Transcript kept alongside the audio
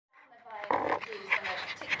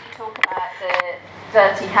talk about the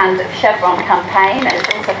dirty hand of Chevron campaign. It's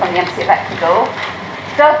also from the Embassy of Ecuador.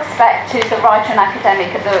 Specht, who's a writer and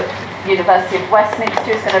academic at the University of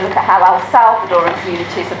Westminster, is going to look at how El Salvadoran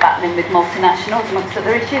communities are battling with multinationals, amongst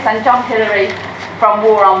other issues. And Hilary from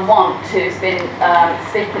War on Want, who's been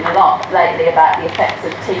speaking a lot lately about the effects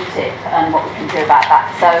of TTIP and what we can do about that.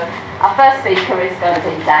 So our first speaker is going to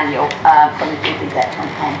be Daniel from the GB Debt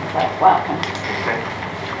Campaign. So welcome. Okay.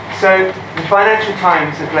 So the Financial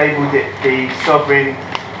Times have labelled it the sovereign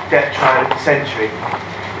debt trial of the century.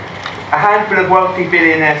 A handful of wealthy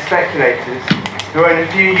billionaire speculators who own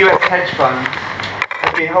a few US hedge funds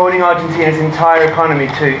have been holding Argentina's entire economy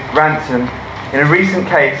to ransom in a recent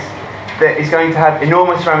case that is going to have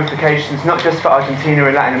enormous ramifications not just for Argentina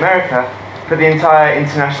and Latin America, but the entire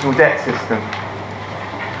international debt system.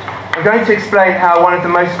 I'm going to explain how one of the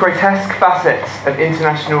most grotesque facets of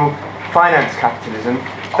international finance capitalism,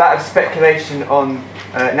 that of speculation on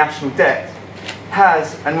national debt,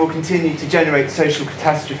 has and will continue to generate social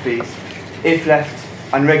catastrophes if left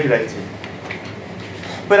unregulated.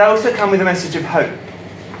 But I also come with a message of hope,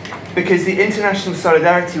 because the international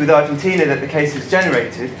solidarity with Argentina that the case has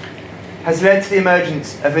generated has led to the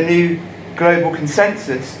emergence of a new global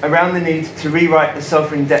consensus around the need to rewrite the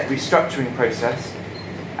sovereign debt restructuring process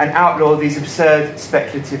and outlaw these absurd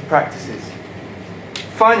speculative practices.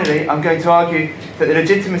 Finally, I'm going to argue that the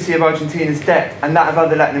legitimacy of Argentina's debt and that of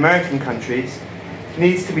other Latin American countries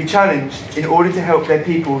needs to be challenged in order to help their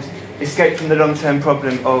peoples escape from the long-term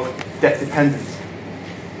problem of debt dependence.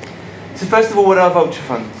 So first of all, what are vulture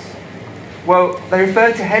funds? Well, they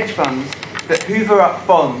refer to hedge funds that hoover up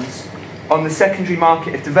bonds on the secondary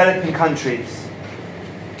market of developing countries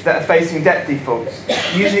that are facing debt defaults,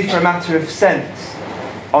 usually for a matter of cents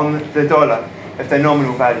on the dollar of their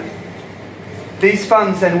nominal value. These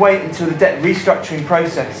funds then wait until the debt restructuring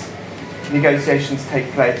process negotiations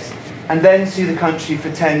take place and then sue the country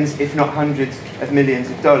for tens, if not hundreds, of millions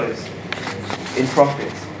of dollars in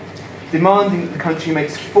profits, demanding that the country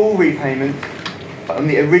makes full repayment on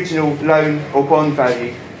the original loan or bond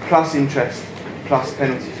value, plus interest, plus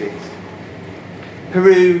penalty fees.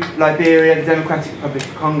 Peru, Liberia, the Democratic Republic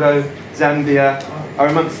of Congo, Zambia are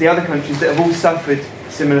amongst the other countries that have all suffered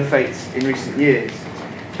similar fates in recent years.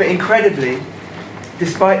 But incredibly,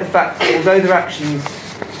 despite the fact that although their actions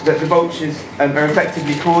that the vultures are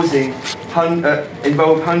effectively causing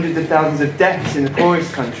involve hundreds of thousands of deaths in the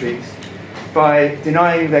poorest countries by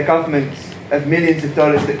denying their governments of millions of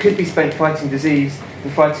dollars that could be spent fighting disease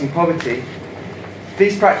and fighting poverty,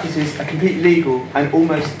 these practices are completely legal and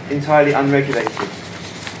almost entirely unregulated.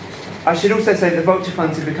 I should also say that the vulture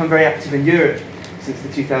funds have become very active in Europe since the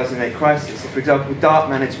 2008 crisis. So, for example, DART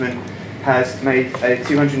management has made a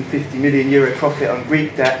 €250 million profit on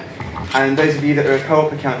Greek debt, and those of you that are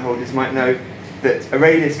co-op account holders might know that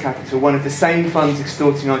Aurelius Capital, one of the same funds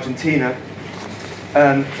extorting Argentina,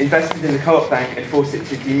 invested in the co-op bank and forced it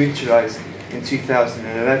to demutualise in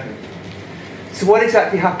 2011. So what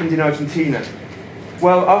exactly happened in Argentina?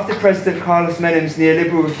 Well, after President Carlos Menem's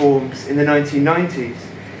neoliberal reforms in the 1990s,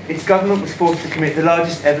 its government was forced to commit the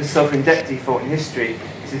largest ever sovereign debt default in history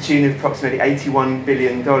to the tune of approximately $81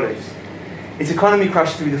 billion. Its economy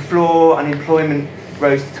crashed through the floor, unemployment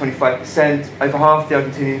rose to 25%, over half the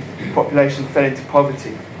Argentinian population fell into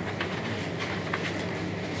poverty.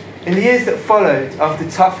 In the years that followed, after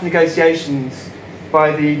tough negotiations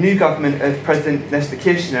by the new government of President Nestor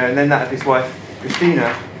Kirchner and then that of his wife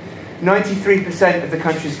Cristina, 93% of the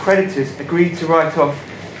country's creditors agreed to write off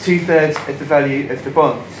two-thirds of the value of the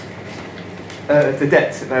bonds, of the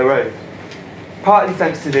debts that they were owed. Partly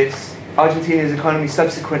thanks to this, Argentina's economy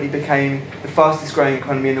subsequently became the fastest growing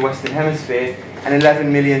economy in the Western Hemisphere, and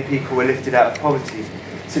 11 million people were lifted out of poverty.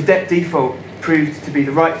 So debt default proved to be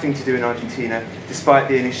the right thing to do in Argentina, despite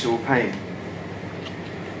the initial pain.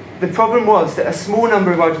 The problem was that a small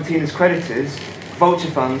number of Argentina's creditors,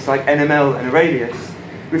 vulture funds like NML and Aurelius,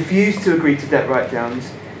 refused to agree to debt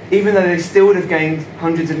write-downs, even though they still would have gained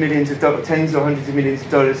hundreds of millions of dollars, tens or hundreds of millions of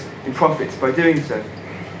dollars in profits by doing so.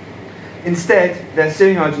 Instead, they're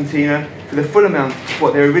suing Argentina for the full amount of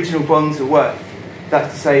what their original bonds are worth,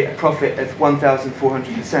 that's to say a profit of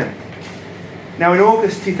 1,400%. Now in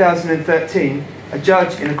August 2013, a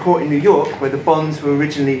judge in a court in New York, where the bonds were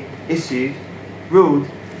originally issued, ruled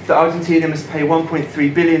that Argentina must pay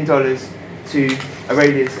 $1.3 billion to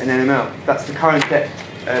Aurelius and NML. That's the current debt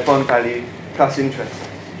bond value plus interest.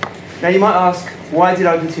 Now you might ask, why did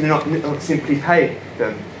Argentina not simply pay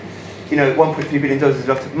them? You know, $1.3 billion is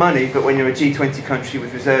a lot of money, but when you're a G20 country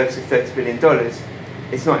with reserves of $30 billion,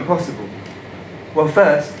 it's not impossible. Well,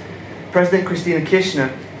 first, President Cristina Kirchner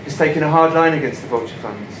has taken a hard line against the vulture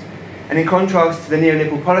funds, and in contrast to the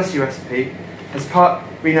neoliberal policy recipe, has part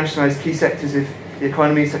renationalised key sectors of the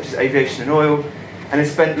economy, such as aviation and oil, and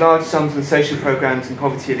has spent large sums on social programmes and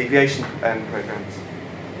poverty alleviation programmes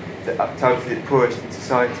that are targeted at the poorest in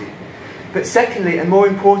society. But secondly, and more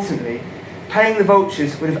importantly, paying the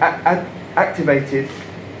vultures would have activated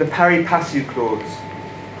the pari passu clause.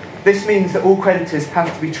 This means that all creditors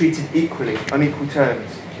have to be treated equally, on equal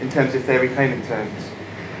terms, in terms of their repayment terms.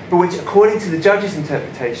 But which, according to the judge's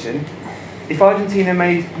interpretation, if Argentina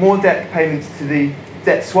made more debt payments to the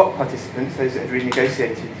debt swap participants, those that had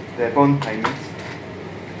renegotiated their bond payments,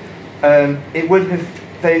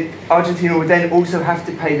 Argentina would then also have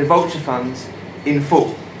to pay the vulture funds in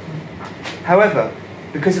full. However,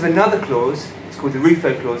 because of another clause, it's called the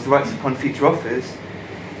RUFO clause, the rights upon future offers,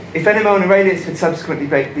 if NML and Aurelius had subsequently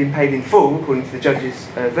been paid in full, according to the judge's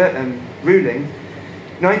ruling,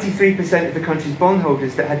 93% of the country's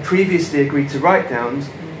bondholders that had previously agreed to write-downs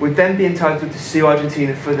would then be entitled to sue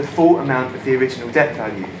Argentina for the full amount of the original debt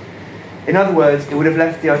value. In other words, it would have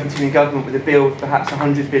left the Argentinian government with a bill of perhaps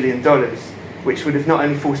 $100 billion, which would have not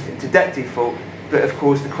only forced it into debt default, but of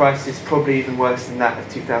course the crisis probably even worse than that of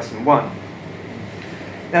 2001.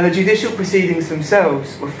 Now, the judicial proceedings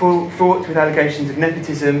themselves were fraught with allegations of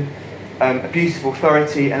nepotism, abuse of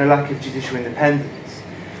authority, and a lack of judicial independence.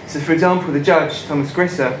 So, for example, the judge, Thomas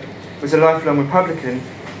Grisser, was a lifelong Republican,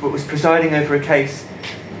 but was presiding over a case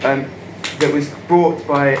that was brought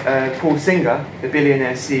by Paul Singer, the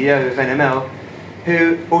billionaire CEO of NML,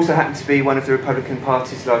 who also happened to be one of the Republican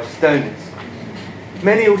Party's largest donors.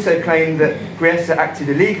 Many also claim that Grisser acted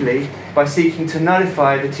illegally by seeking to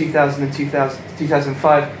nullify the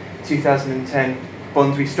 2005-2010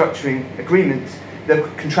 bond restructuring agreements that were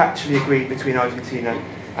contractually agreed between Argentina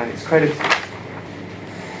and its creditors.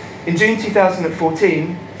 In June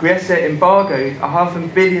 2014, Grisser embargoed a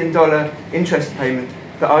 $500 million interest payment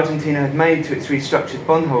that Argentina had made to its restructured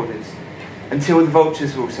bondholders until the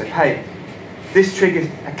vultures were also paid. This triggered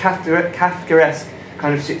a Kafkaesque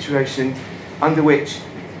kind of situation under which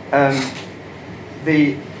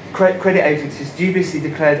the credit agencies dubiously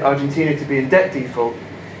declared Argentina to be in debt default,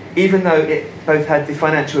 even though it both had the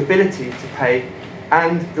financial ability to pay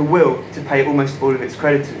and the will to pay almost all of its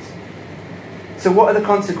creditors. So what are the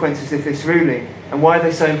consequences of this ruling, and why are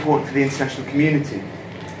they so important for the international community?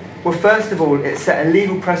 Well, first of all, it set a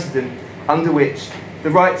legal precedent under which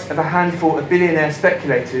the rights of a handful of billionaire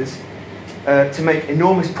speculators to make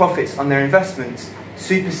enormous profits on their investments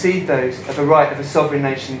supersede those of a right of a sovereign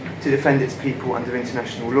nation to defend its people under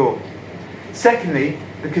international law. Secondly,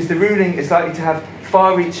 because the ruling is likely to have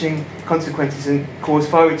far-reaching consequences and cause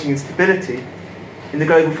far-reaching instability in the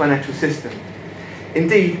global financial system.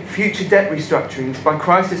 Indeed, future debt restructurings by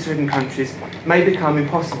crisis-ridden countries may become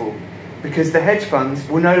impossible, because the hedge funds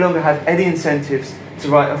will no longer have any incentives to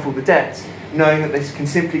write off all the debts, knowing that they can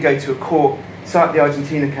simply go to a court, cite the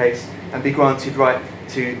Argentina case, and be granted right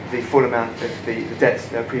to the full amount of the debts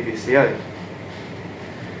they previously owed.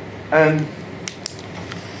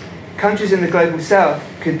 Countries in the global south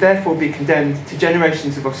could therefore be condemned to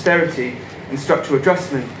generations of austerity and structural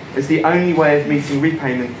adjustment as the only way of meeting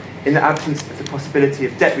repayment in the absence of the possibility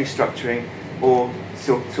of debt restructuring or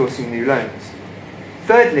sourcing new loans.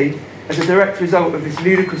 Thirdly, as a direct result of this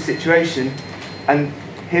ludicrous situation, and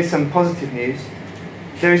here's some positive news,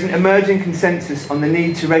 there is an emerging consensus on the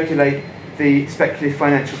need to regulate the speculative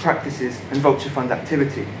financial practices and vulture fund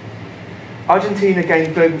activity. Argentina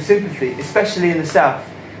gained global sympathy, especially in the south,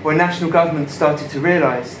 where national governments started to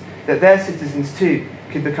realise that their citizens too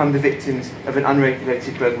could become the victims of an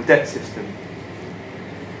unregulated global debt system.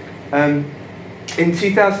 In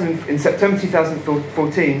September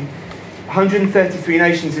 2014, 133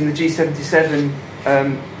 nations in the G77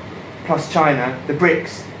 plus China, the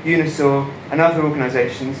BRICS, UNISOR and other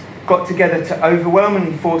organisations got together to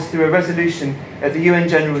overwhelmingly force through a resolution at the UN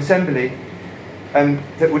General Assembly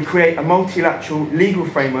that would create a multilateral legal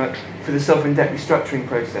framework for the sovereign debt restructuring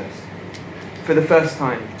process for the first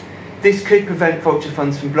time. This could prevent vulture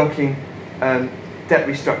funds from blocking debt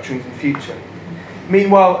restructurings in future.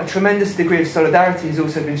 Meanwhile, a tremendous degree of solidarity has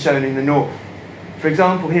also been shown in the north. For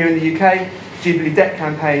example, here in the UK, Jubilee Debt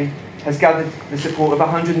Campaign has gathered the support of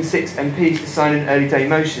 106 MPs to sign an early day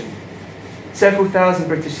motion. Several thousand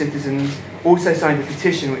British citizens also signed a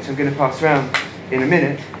petition, which I'm going to pass around in a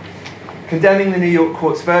minute, condemning the New York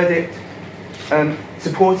court's verdict,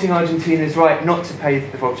 supporting Argentina's right not to pay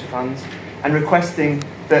the vulture funds, and requesting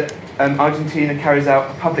that Argentina carries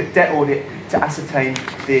out a public debt audit to ascertain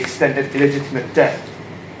the extent of illegitimate debt.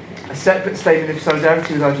 A separate statement of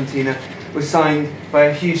solidarity with Argentina was signed by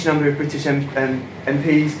a huge number of British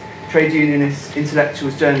MPs, trade unionists,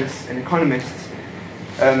 intellectuals, journalists and economists,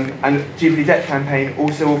 and Jubilee Debt Campaign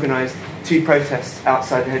also organised 2 protests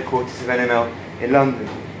outside the headquarters of NML in London.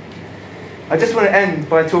 I just want to end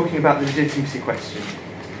by talking about the legitimacy question,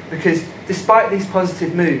 because despite these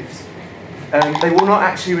positive moves, they will not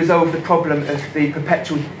actually resolve the problem of the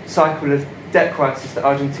perpetual cycle of debt crisis that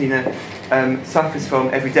Argentina suffers from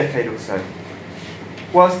every decade or so.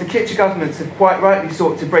 Whilst the Kirchner governments have quite rightly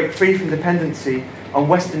sought to break free from dependency on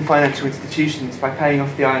Western financial institutions by paying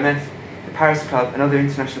off the IMF, the Paris Club and other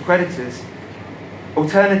international creditors,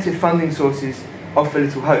 alternative funding sources offer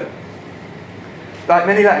little hope. Like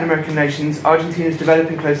many Latin American nations, Argentina is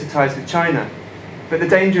developing closer ties with China, but the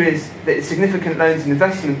danger is that its significant loans and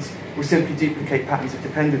investments will simply duplicate patterns of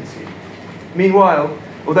dependency. Meanwhile,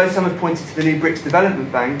 although some have pointed to the new BRICS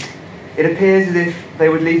Development Bank, it appears as if they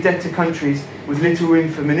would leave debtor countries with little room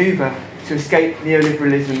for manoeuvre to escape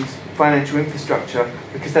neoliberalism's financial infrastructure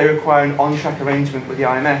because they require an on-track arrangement with the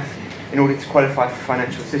IMF in order to qualify for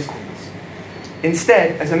financial assistance.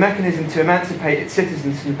 Instead, as a mechanism to emancipate its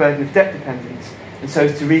citizens from the burden of debt dependence and so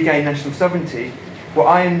as to regain national sovereignty, what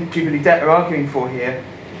I and Jubilee Debt are arguing for here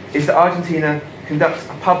is that Argentina conducts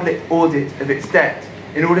a public audit of its debt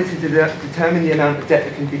in order to determine the amount of debt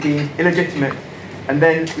that can be deemed illegitimate and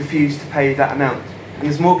then refuse to pay that amount. And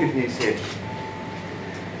there's more good news here.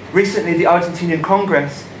 Recently, the Argentinian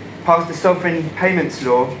Congress passed a sovereign payments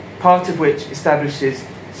law, part of which establishes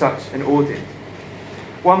such an audit.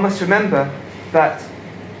 One must remember that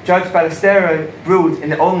Judge Ballesteros ruled in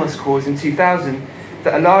the Olmos cause in 2000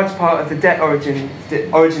 that a large part of the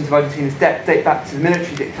origins of Argentina's debt date back to the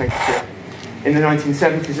military dictatorship in the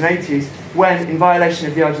 1970s and 80s, when, in violation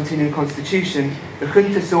of the Argentinian constitution, the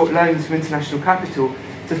junta sought loans from international capital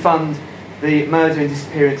to fund the murder and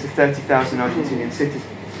disappearance of 30,000 Argentinian citizens.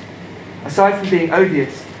 Aside from being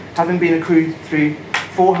odious, having been accrued through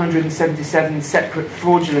 477 separate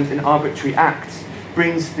fraudulent and arbitrary acts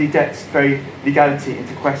brings the debt's very legality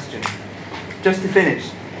into question. Just to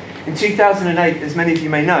finish, in 2008, as many of you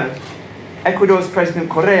may know, Ecuador's President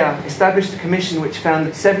Correa established a commission which found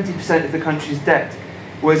that 70% of the country's debt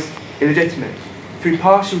was illegitimate. Through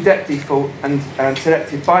partial debt default and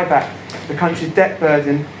selective buyback, the country's debt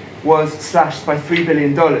burden was slashed by $3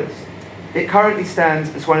 billion. It currently stands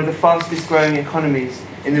as one of the fastest growing economies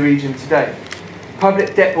in the region today.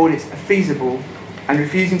 Public debt audits are feasible, and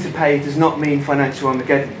refusing to pay does not mean financial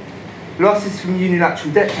Armageddon. Losses from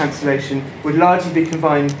unilateral debt cancellation would largely be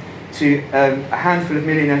confined to a handful of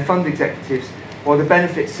millionaire fund executives, while the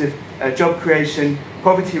benefits of job creation,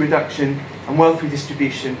 poverty reduction and wealth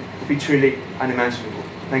redistribution would be truly unimaginable.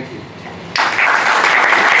 Thank you.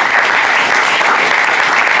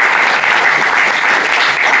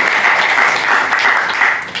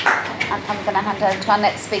 I'm going to hand over to our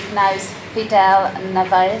next speaker now, is Fidel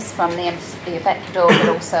Narvaez from the Embassy of Ecuador, but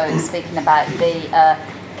also speaking about the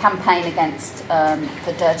campaign against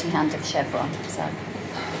the dirty hand of Chevron. So,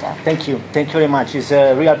 Fidel. Thank you very much. It's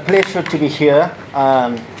a real pleasure to be here.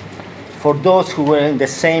 For those who were in the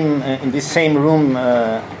same room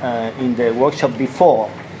in the workshop before,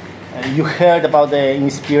 you heard about the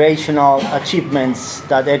inspirational achievements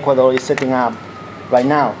that Ecuador is setting up right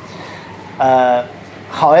now.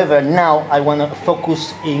 However, now I want to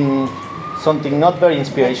focus in something not very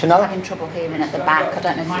inspirational. I'm having trouble hearing at the back. I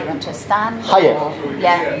don't know if you want to stand. Higher. Or,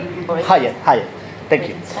 yeah. Or Higher. Thank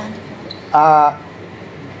you. Stand.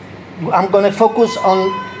 I'm going to focus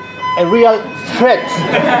on a real threat.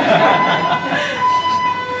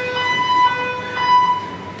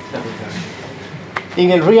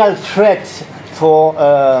 In a real threat for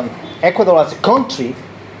Ecuador as a country,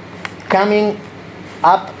 coming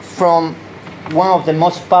up from one of the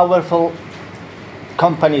most powerful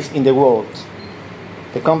companies in the world,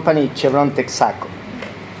 the company Chevron Texaco.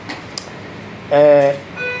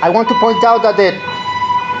 I want to point out that the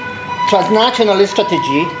transnational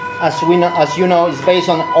strategy, as you know, is based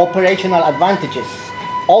on operational advantages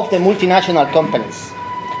of the multinational companies,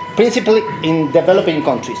 principally in developing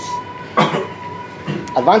countries.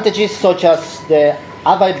 Advantages such as the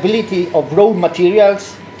availability of raw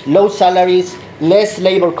materials, low salaries, less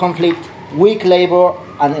labor conflict, weak labor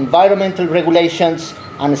and environmental regulations,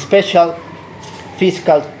 and special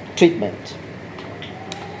fiscal treatment.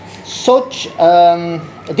 Such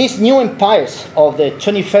these new empires of the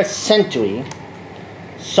 21st century,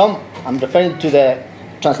 I'm referring to the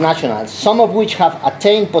transnationals, some of which have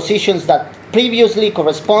attained positions that previously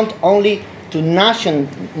correspond only to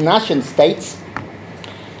nation states,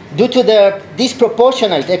 due to their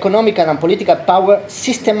disproportionate economic and political power,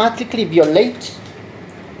 systematically violate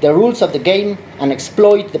the rules of the game and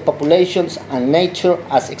exploit the populations and nature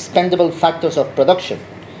as expendable factors of production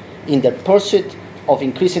in the pursuit of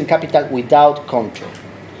increasing capital without control.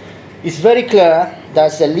 it's very clear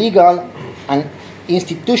there's a legal and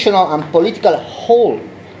institutional and political hole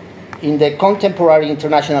in the contemporary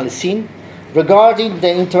international scene regarding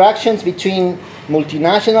the interactions between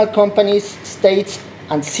multinational companies, states,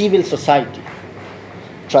 and civil society.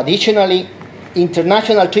 Traditionally,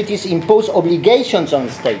 international treaties impose obligations on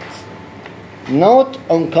states, not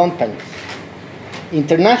on companies.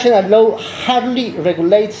 International law hardly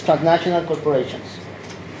regulates transnational corporations.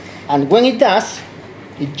 And when it does,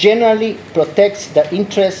 it generally protects their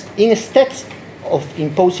interests instead of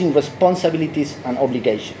imposing responsibilities and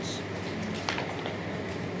obligations.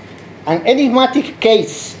 An enigmatic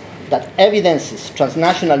case that evidences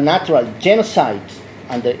transnational natural genocide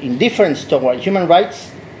and the indifference toward human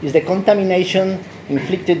rights is the contamination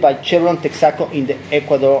inflicted by Chevron Texaco in the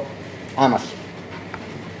Ecuador Amazon.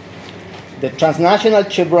 The transnational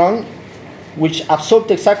Chevron, which absorbed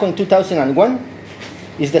Texaco in 2001,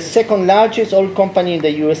 is the second largest oil company in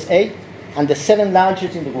the USA and the seventh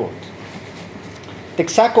largest in the world.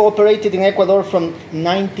 Texaco operated in Ecuador from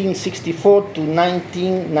 1964 to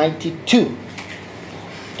 1992.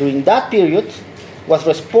 During that period, was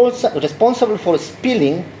responsible for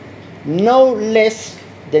spilling no less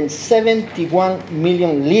than 71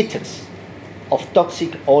 million liters of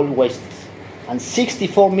toxic oil wastes and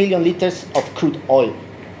 64 million liters of crude oil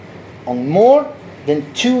on more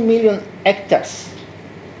than 2 million hectares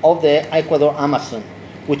of the Ecuador Amazon,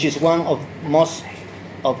 which is one of the most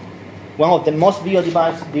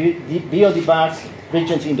biodiverse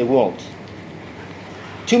regions in the world.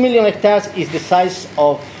 2 million hectares is the size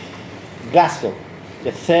of Glasgow,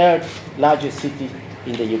 the third largest city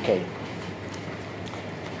in the UK.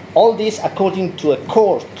 All this according to a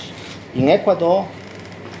court in Ecuador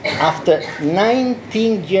after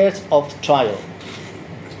 19 years of trial.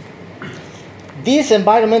 This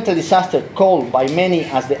environmental disaster, called by many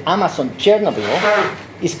as the Amazon Chernobyl,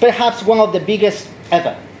 is perhaps one of the biggest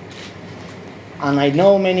ever. And I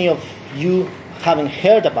know many of you haven't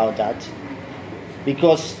heard about that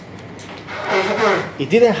because it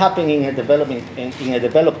didn't happen in a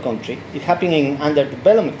developed country. It happened in an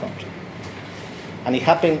underdeveloped country. And it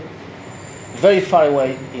happened very far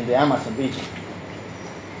away in the Amazon region.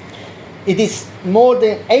 It is more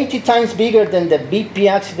than 80 times bigger than the BP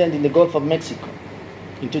accident in the Gulf of Mexico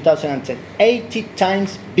in 2010. 80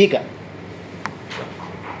 times bigger.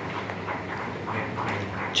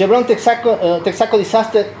 Chevron Texaco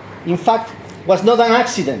disaster, in fact, was not an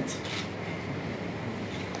accident.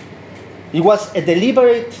 It was a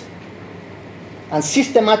deliberate and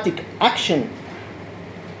systematic action,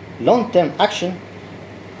 long-term action,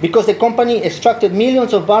 because the company extracted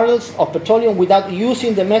millions of barrels of petroleum without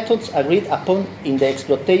using the methods agreed upon in the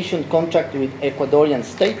exploitation contract with Ecuadorian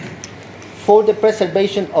state for the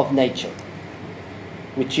preservation of nature,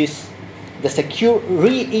 which is the secure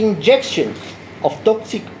re-injection of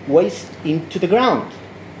toxic waste into the ground,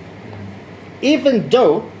 even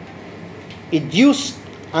though it used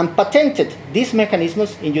and patented these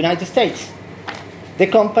mechanisms in the United States. The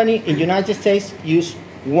company in the United States used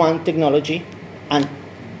one technology, and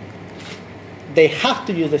they have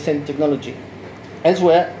to use the same technology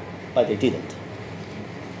elsewhere, but they didn't.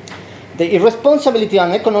 The irresponsibility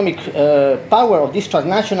and economic power of this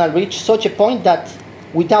transnational reached such a point that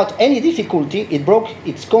without any difficulty, it broke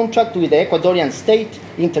its contract with the Ecuadorian state,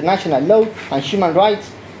 international law, and human rights,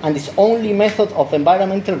 and its only method of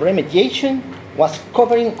environmental remediation was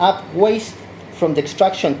covering up waste from the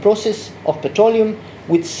extraction process of petroleum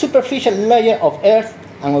with superficial layer of earth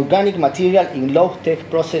and organic material in low-tech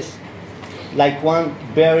process, like one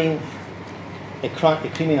bearing a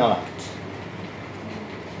criminal act.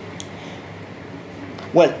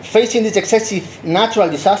 Well, facing this excessive natural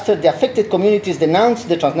disaster, the affected communities denounced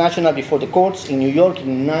the transnational before the courts in New York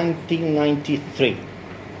in 1993.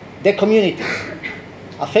 The communities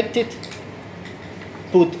affected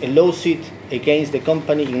put a lawsuit against the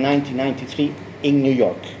company in 1993 in New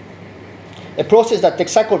York. A process that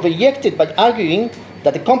Texaco rejected by arguing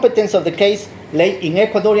that the competence of the case lay in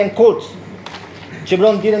Ecuadorian courts.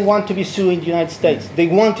 Chevron didn't want to be sued in the United States. They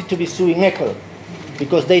wanted to be sued in Ecuador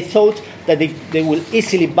because they thought that they will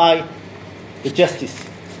easily buy the justice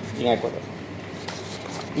in Ecuador.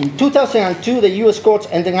 In 2002, the US courts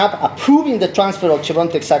ended up approving the transfer of Chevron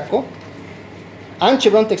Texaco, and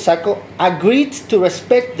Chevron Texaco agreed to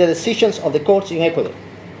respect the decisions of the courts in Ecuador.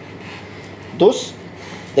 Thus,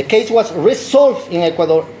 the case was resolved in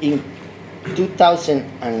Ecuador in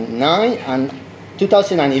 2009 and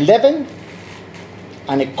 2011,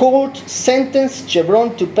 and a court sentenced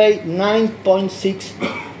Chevron to pay $9.6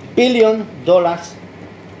 billion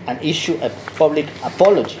and issue a public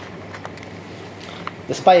apology.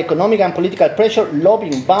 Despite economic and political pressure,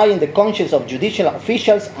 lobbying, buying the conscience of judicial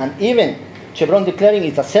officials, and even Chevron declaring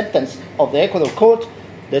its acceptance of the Ecuador court,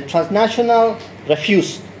 the transnational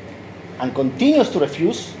refused and continues to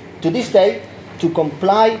refuse to this day to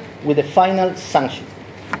comply with the final sanction.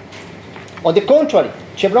 On the contrary,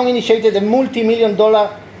 Chevron initiated a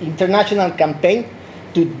multi-million-dollar international campaign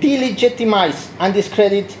to delegitimize and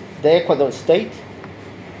discredit the Ecuador state,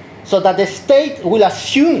 so that the state will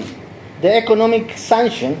assume the economic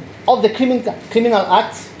sanction of the criminal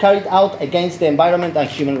acts carried out against the environment and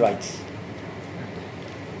human rights.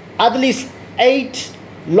 At least 8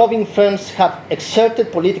 lobbying firms have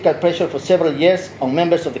exerted political pressure for several years on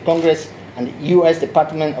members of the Congress and the U.S.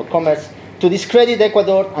 Department of Commerce to discredit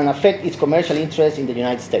Ecuador and affect its commercial interests in the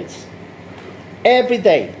United States. Every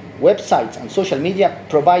day, websites and social media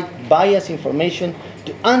provide biased information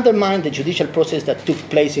to undermine the judicial process that took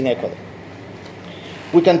place in Ecuador.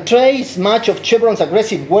 We can trace much of Chevron's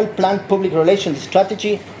aggressive, well-planned public relations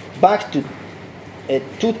strategy back to a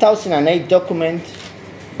 2008 document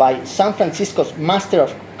by San Francisco's Master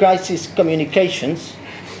of Crisis Communications,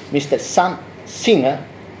 Mr. Sam Singer.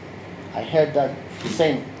 I heard that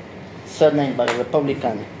same surname by a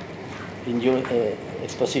Republican in your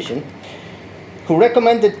exposition, who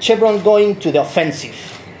recommended Chevron going to the offensive.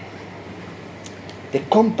 The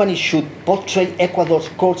company should portray Ecuador's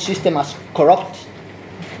court system as corrupt,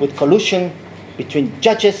 with collusion between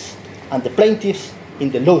judges and the plaintiffs in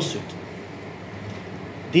the lawsuit.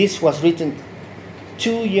 This was written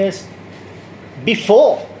 2 years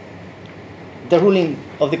before the ruling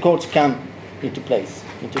of the courts came into place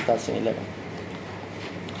in 2011.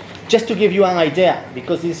 Just to give you an idea,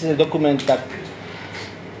 because this is a document that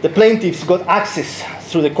the plaintiffs got access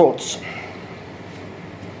through the courts.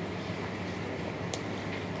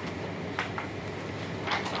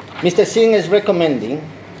 Mr. Singh is recommending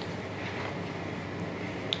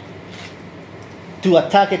to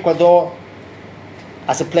attack Ecuador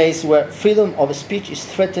as a place where freedom of speech is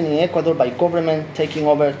threatened in Ecuador by government taking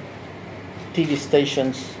over TV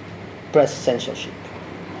stations, press censorship.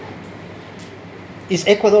 Is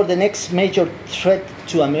Ecuador the next major threat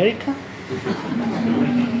to America?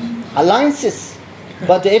 Alliances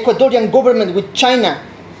by the Ecuadorian government with China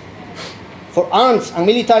for arms and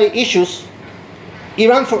military issues,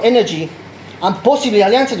 Iran for energy, and possibly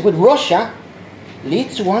alliances with Russia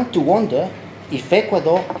leads one to wonder if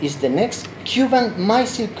Ecuador is the next Cuban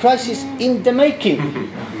Missile Crisis in the making.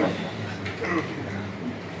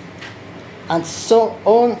 And so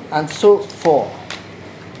on and so forth.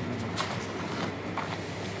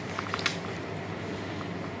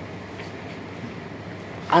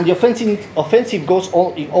 And the offensive goes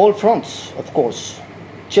in all fronts, of course.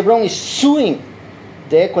 Chevron is suing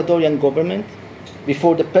the Ecuadorian government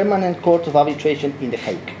before the Permanent Court of Arbitration in The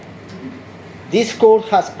Hague. This court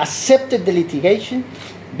has accepted the litigation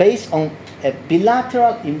based on a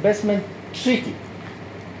bilateral investment treaty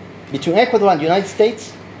between Ecuador and the United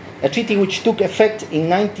States, a treaty which took effect in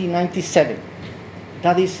 1997.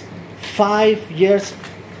 That is 5 years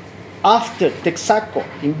after Texaco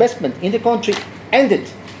investment in the country ended.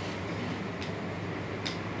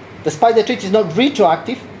 Despite the treaty is not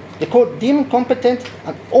retroactive, the court deemed competent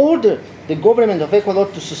and ordered the government of Ecuador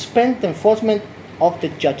to suspend the enforcement of the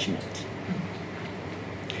judgment.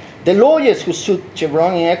 The lawyers who sued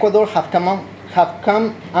Chevron in Ecuador have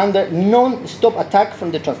come under non-stop attack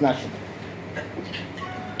from the transnational.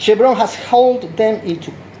 Chevron has hauled them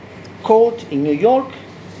into court in New York,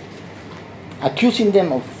 accusing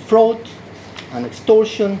them of fraud and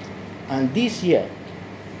extortion, and this year,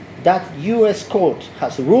 that U.S. court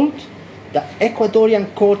has ruled that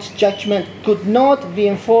Ecuadorian court's judgment could not be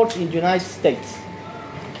enforced in the United States.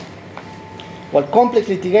 While complex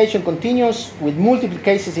litigation continues with multiple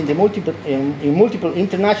cases in multiple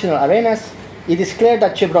international arenas, it is clear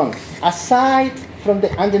that Chevron, aside from the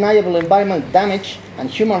undeniable environmental damage and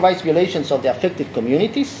human rights violations of the affected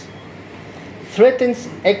communities, threatens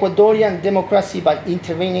Ecuadorian democracy by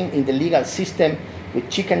intervening in the legal system with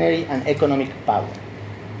chicanery and economic power.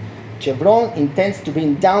 Chevron intends to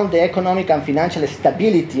bring down the economic and financial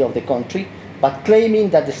stability of the country, but claiming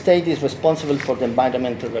that the state is responsible for the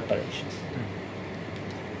environmental reparations.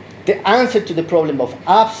 The answer to the problem of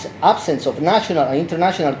absence of national and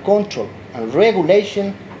international control and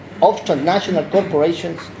regulation of transnational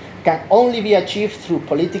corporations can only be achieved through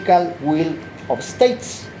political will of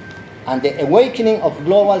states and the awakening of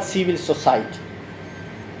global civil society.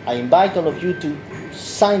 I invite all of you to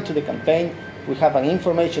sign to the campaign. We have an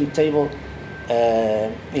information table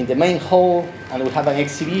in the main hall, and we have an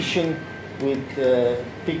exhibition with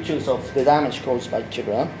pictures of the damage caused by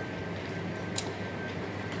Chevron.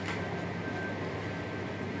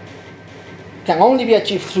 can only be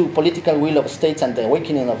achieved through political will of states and the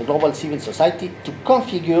awakening of global civil society to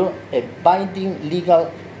configure a binding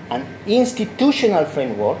legal and institutional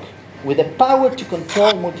framework with the power to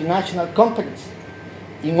control multinational companies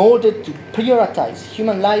in order to prioritize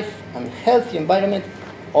human life and healthy environment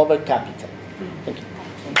over capital. Thank you.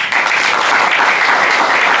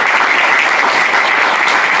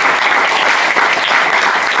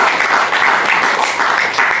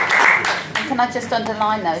 Can I just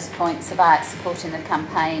underline those points about supporting the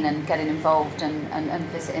campaign and getting involved and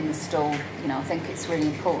visiting the stall? You know, I think it's really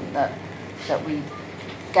important that we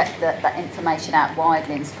get that information out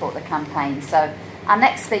widely and support the campaign. So our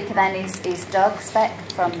next speaker then is Doug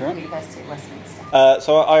Specht from the University of Westminster.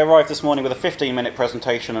 So I arrived this morning with a 15-minute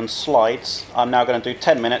presentation and slides. I'm now going to do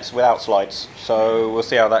 10 minutes without slides, so we'll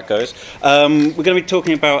see how that goes. We're going to be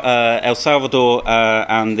talking about El Salvador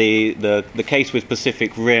and the case with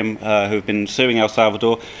Pacific Rim, who've been suing El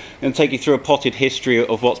Salvador. I'm going to take you through a potted history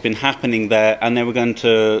of what's been happening there, and then we're going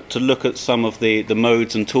to look at some of the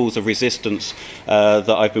modes and tools of resistance that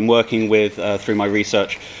I've been working with through my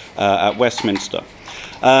research at Westminster.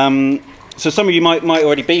 So some of you might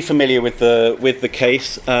already be familiar with the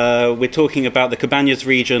case. We're talking about the Cabañas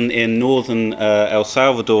region in northern El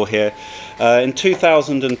Salvador here. In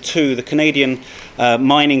 2002, the Canadian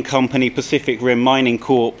mining company Pacific Rim Mining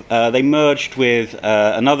Corp. They merged with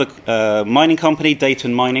another mining company,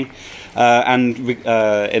 Dayton Mining, and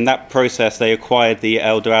in that process they acquired the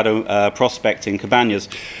El Dorado prospect in Cabañas.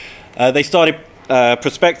 They started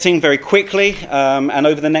prospecting very quickly, and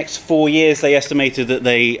over the next 4 years they estimated that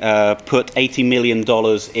they put $80 million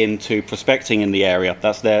into prospecting in the area.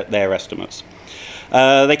 That's their estimates.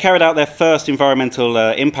 They carried out their first environmental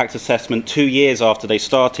impact assessment 2 years after they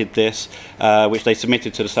started this, which they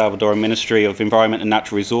submitted to the Salvadoran Ministry of Environment and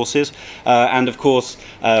Natural Resources, and of course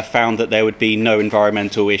found that there would be no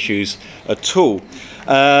environmental issues at all.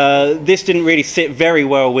 This didn't really sit very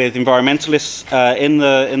well with environmentalists in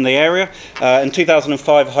the area. In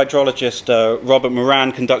 2005, hydrologist Robert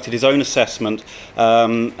Moran conducted his own assessment,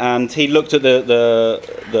 and he looked at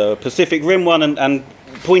the Pacific Rim one and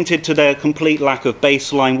pointed to their complete lack of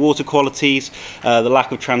baseline water qualities, the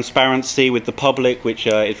lack of transparency with the public, which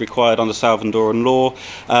is required under Salvadoran law,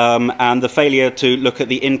 and the failure to look at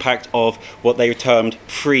the impact of what they termed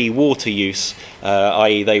free water use,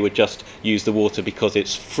 i.e. they would just use the water because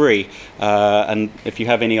it's free. And if you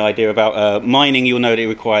have any idea about mining, you'll know that it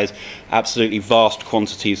requires absolutely vast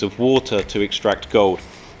quantities of water to extract gold.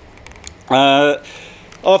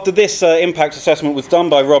 After this impact assessment was done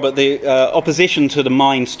by Robert, the opposition to the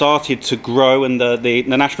mine started to grow, and the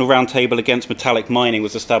National Roundtable Against Metallic Mining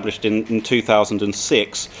was established in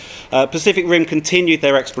 2006. Pacific Rim continued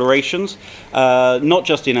their explorations, not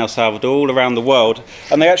just in El Salvador, all around the world,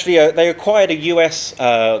 and they acquired a US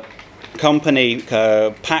company,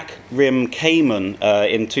 Pac Rim Cayman,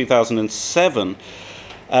 in 2007,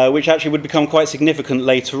 which actually would become quite significant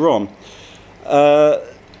later on.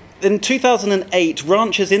 In 2008,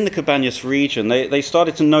 ranchers in the Cabañas region, they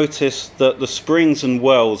started to notice that the springs and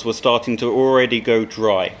wells were starting to already go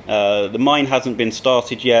dry. The mine hasn't been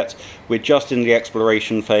started yet, we're just in the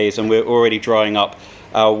exploration phase, and we're already drying up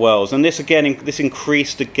our wells. And this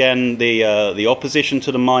increased again the opposition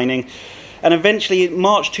to the mining. And eventually, in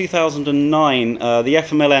March 2009, the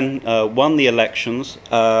FMLN won the elections,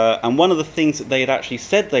 and one of the things that they had actually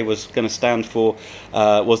said they was going to stand for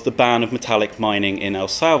was the ban of metallic mining in El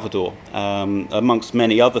Salvador, amongst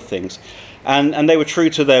many other things. And they were true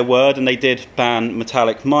to their word, and they did ban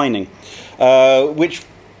metallic mining, which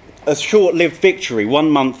a short-lived victory. 1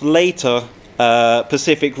 month later,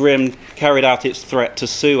 Pacific Rim carried out its threat to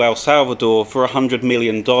sue El Salvador for $100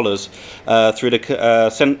 million through the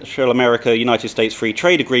Central America United States Free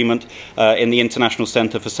Trade Agreement in the International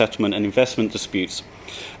Center for Settlement and Investment Disputes.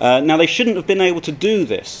 Now, they shouldn't have been able to do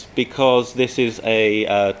this because this is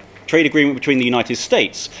a trade agreement between the United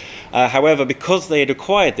States. However, because they had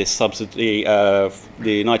acquired this subsidy, the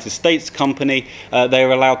United States company, they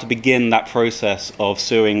were allowed to begin that process of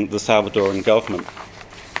suing the Salvadoran government.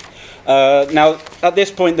 Now, at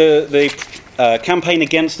this point, the campaign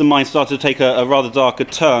against the mine started to take a rather darker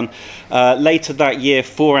turn. Later that year,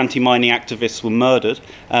 4 anti-mining activists were murdered,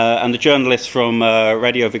 and the journalists from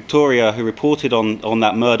Radio Victoria who reported on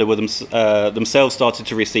that murder were themselves started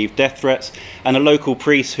to receive death threats, and a local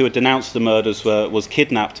priest who had denounced the murders was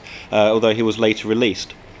kidnapped, although he was later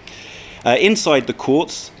released. Inside the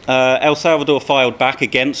courts, El Salvador filed back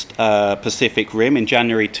against Pacific Rim in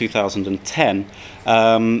January 2010.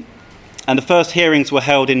 And the first hearings were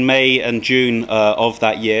held in May and June of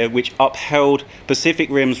that year, which upheld Pacific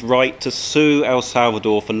Rim's right to sue El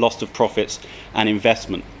Salvador for loss of profits and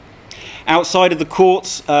investment. Outside of the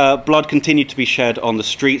courts, blood continued to be shed on the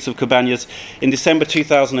streets of Cabañas. In December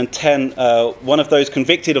 2010, one of those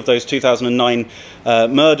convicted of those 2009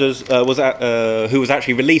 murders who was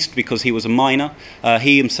actually released because he was a minor.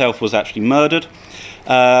 He himself was actually murdered.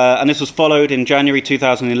 And this was followed in January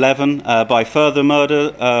 2011 by further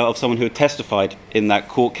murder of someone who had testified in that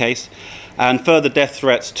court case, and further death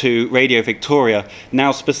threats to Radio Victoria,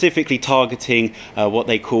 now specifically targeting what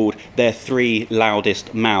they called their 3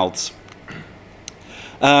 loudest mouths.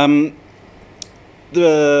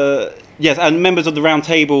 Yes, and members of the Round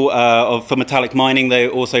Table for Metallic Mining, they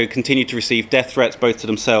also continued to receive death threats both to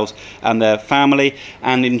themselves and their family.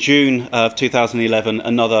 And in June of 2011,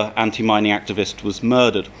 another anti-mining activist was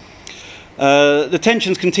murdered. The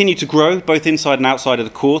tensions continued to grow, both inside and outside of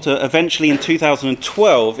the court. Eventually, in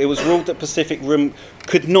 2012, it was ruled that Pacific Rim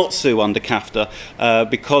could not sue under CAFTA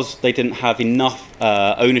because they didn't have enough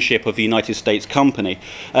ownership of the United States company.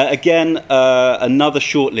 Again, another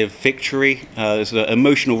short-lived victory. It's an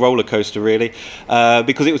emotional roller coaster, really,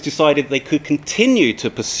 because it was decided they could continue to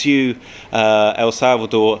pursue El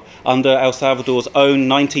Salvador under El Salvador's own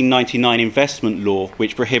 1999 investment law,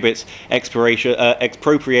 which prohibits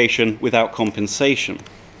expropriation without compensation.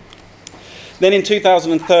 Then in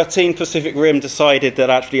 2013, Pacific Rim decided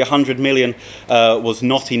that actually 100 million was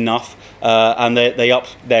not enough, and they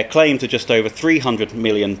upped their claim to just over $300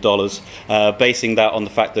 million, basing that on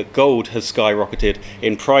the fact that gold has skyrocketed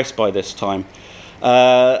in price by this time.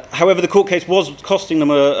 However, the court case was costing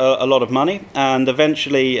them a lot of money, and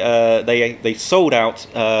eventually they sold out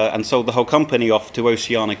and sold the whole company off to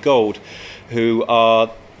Oceana Gold, who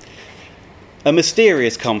are a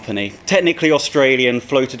mysterious company, technically Australian,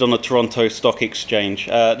 floated on the Toronto Stock Exchange.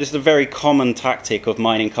 This is a very common tactic of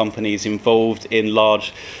mining companies involved in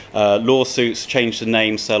large lawsuits, change the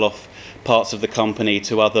name, sell off parts of the company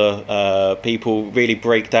to other people, really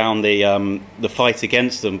break down the fight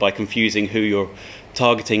against them by confusing who you're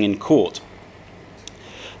targeting in court.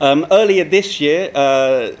 Earlier this year,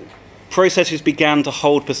 processes began to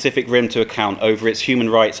hold Pacific Rim to account over its human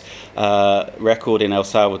rights record in El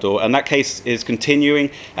Salvador, and that case is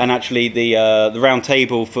continuing. And actually, the Round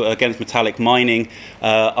Table against Metallic Mining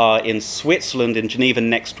are in Switzerland, in Geneva,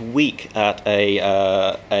 next week at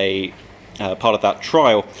a part of that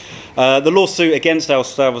trial. The lawsuit against El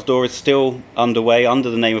Salvador is still underway under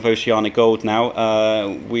the name of Oceana Gold now.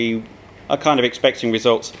 We are kind of expecting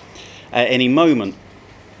results at any moment.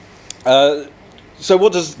 So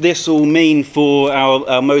what does this all mean for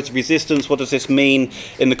our modes of resistance? What does this mean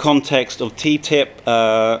in the context of TTIP?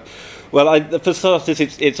 Well, for starters,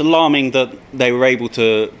 it's alarming that they were able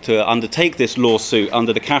to undertake this lawsuit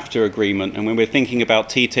under the CAFTA agreement. And when we're thinking about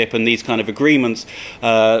TTIP and these kind of agreements,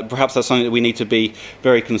 perhaps that's something that we need to be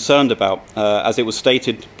very concerned about. As it was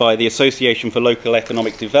stated by the Association for Local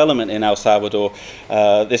Economic Development in El Salvador,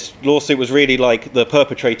 this lawsuit was really like the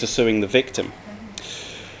perpetrator suing the victim.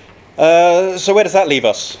 So where does that leave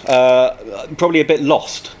us? Probably a bit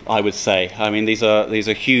lost, I would say. I mean, these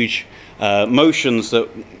are huge motions that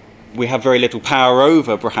we have very little power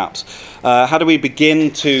over, perhaps. How do we begin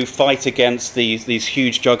to fight against these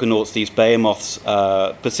huge juggernauts, these behemoths?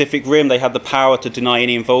 Pacific Rim, they had the power to deny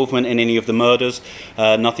any involvement in any of the murders.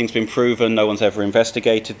 Nothing's been proven, no one's ever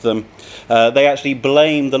investigated them. They actually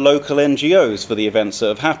blame the local NGOs for the events that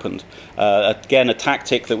have happened. Again, a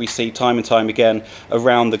tactic that we see time and time again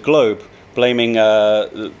around the globe, blaming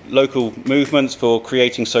local movements for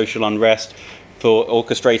creating social unrest, for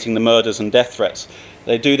orchestrating the murders and death threats.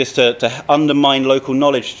 They do this to undermine local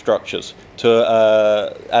knowledge structures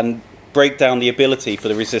and break down the ability for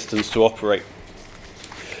the resistance to operate.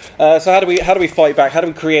 So how do we fight back? How do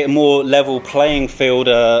we create a more level playing field,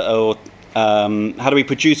 or how do we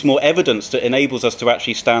produce more evidence that enables us to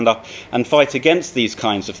actually stand up and fight against these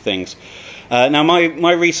kinds of things? Now,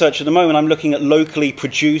 my research at the moment, I'm looking at locally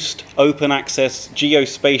produced, open access,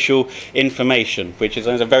 geospatial information, which is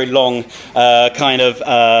a very long, kind of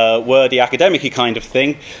wordy, academic-y kind of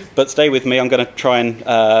thing. But stay with me, I'm going to try and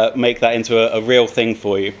make that into a real thing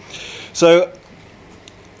for you. So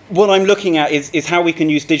what I'm looking at is how we can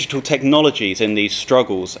use digital technologies in these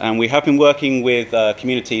struggles. And we have been working with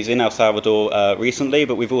communities in El Salvador recently,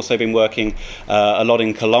 but we've also been working a lot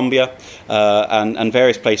in Colombia and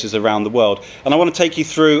various places around the world. And I want to take you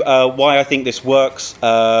through why I think this works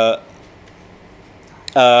and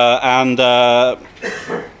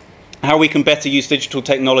how we can better use digital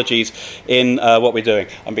technologies in what we're doing.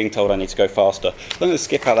 I'm being told I need to go faster. I'm going to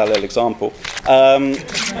skip out that little example.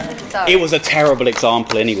 It was a terrible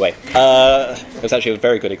example anyway. It was actually a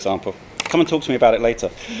very good example. Come and talk to me about it later.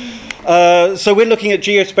 So we're looking at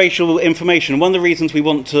geospatial information. One of the reasons we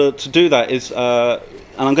want to do that is,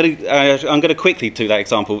 and I'm going to quickly do that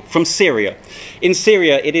example from Syria. In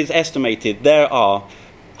Syria, it is estimated there are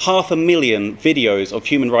 500,000 videos of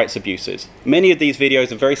human rights abuses. Many of these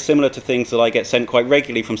videos are very similar to things that I get sent quite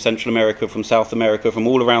regularly from Central America, from South America, from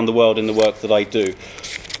all around the world in the work that I do.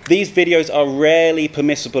 These videos are rarely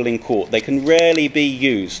permissible in court. They can rarely be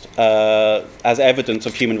used as evidence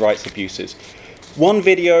of human rights abuses. One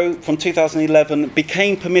video from 2011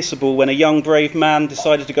 became permissible when a young brave man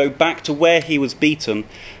decided to go back to where he was beaten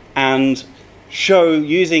and show,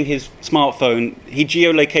 using his smartphone, he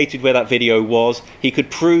geolocated where that video was, he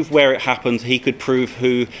could prove where it happened, he could prove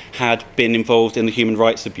who had been involved in the human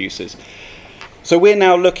rights abuses. So we're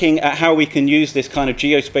now looking at how we can use this kind of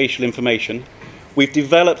geospatial information. We've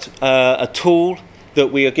developed a tool that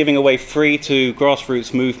we are giving away free to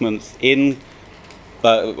grassroots movements in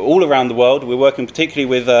all around the world. We're working particularly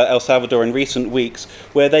with El Salvador in recent weeks,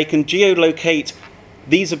 where they can geolocate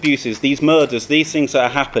these abuses, these murders, these things that are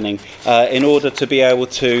happening in order to be able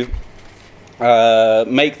to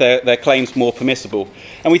make their claims more permissible.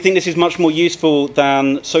 And we think this is much more useful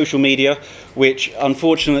than social media, which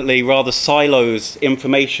unfortunately rather silos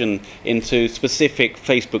information into specific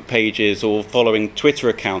Facebook pages or following Twitter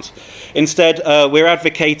accounts. Instead, we're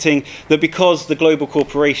advocating that because the global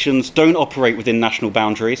corporations don't operate within national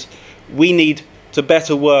boundaries, we need to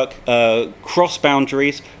better work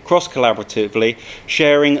cross-boundaries, cross-collaboratively,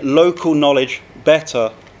 sharing local knowledge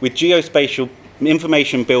better with geospatial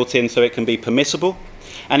information built in so it can be permissible.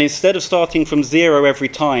 And instead of starting from zero every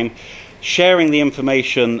time, sharing the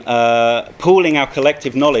information, pooling our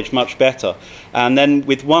collective knowledge much better. And then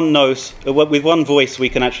with one voice, we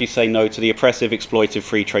can actually say no to the oppressive, exploitive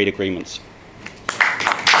free trade agreements.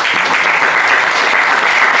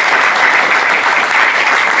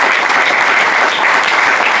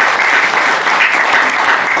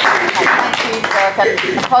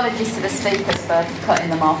 Apologies to the speakers for cutting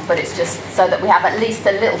them off, but it's just so that we have at least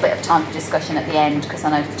a little bit of time for discussion at the end, because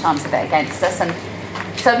I know time's a bit against us. And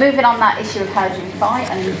so moving on that issue of how do we fight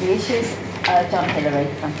and the issues, John, Hilary.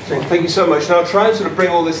 Thank you so much. Now I'll try and sort of bring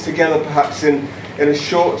all this together perhaps in a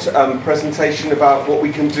short presentation about what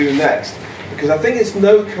we can do next, because I think it's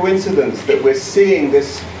no coincidence that we're seeing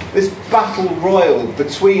this battle royal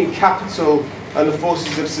between capital and the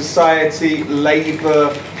forces of society,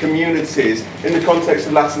 labour, communities in the context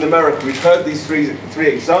of Latin America. We've heard these three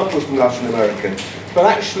examples from Latin America, but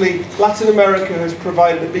actually Latin America has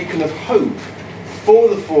provided a beacon of hope for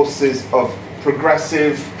the forces of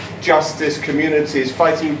progressive justice communities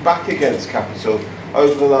fighting back against capital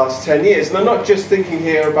over the last 10 years. And I'm not just thinking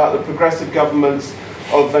here about the progressive governments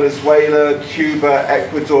of Venezuela, Cuba,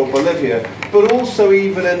 Ecuador, Bolivia, but also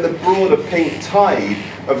even in the broader pink tide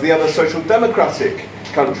of the other social democratic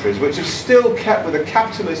countries, which have still kept with a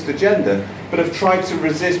capitalist agenda, but have tried to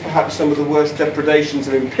resist perhaps some of the worst depredations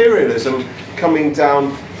of imperialism coming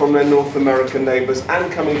down from their North American neighbours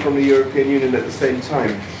and coming from the European Union at the same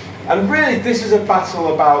time. And really this is a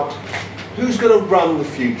battle about who's going to run the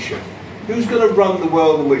future, who's going to run the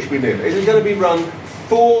world in which we live. Is it going to be run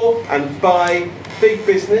for and by big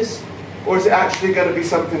business, or is it actually going to be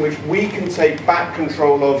something which we can take back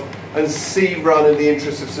control of and see run in the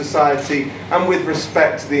interests of society and with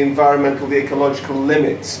respect to the environmental, the ecological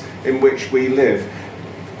limits in which we live?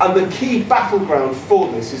 And the key battleground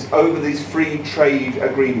for this is over these free trade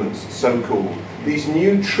agreements, so-called, these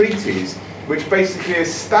new treaties which basically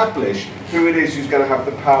establish who it is who's going to have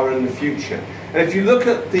the power in the future. And if you look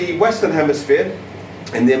at the Western Hemisphere,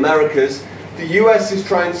 in the Americas, the US is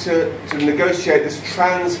trying to negotiate this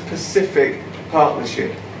Trans-Pacific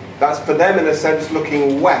Partnership. That's for them, in a sense,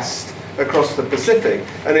 looking west across the Pacific.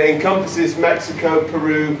 And it encompasses Mexico,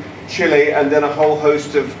 Peru, Chile, and then a whole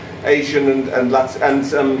host of Asian and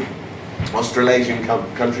Australasian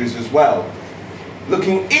countries as well.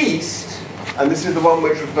 Looking east, and this is the one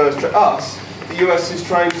which refers to us, the US is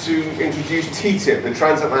trying to introduce TTIP, the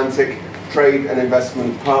Transatlantic Trade and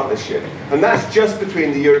Investment Partnership. And that's just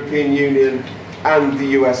between the European Union and the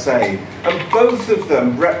USA. And both of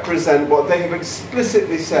them represent what they have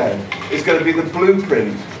explicitly said is going to be the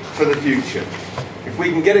blueprint for the future. If we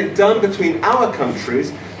can get it done between our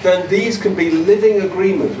countries, then these can be living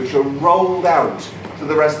agreements which are rolled out to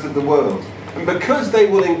the rest of the world. And because they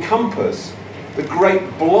will encompass the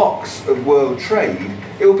great blocks of world trade,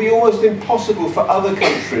 it will be almost impossible for other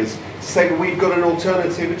countries to say, well, we've got an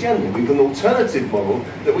alternative agenda, we've got an alternative model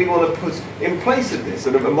that we want to put in place of this,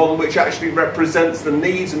 and a model which actually represents the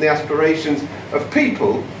needs and the aspirations of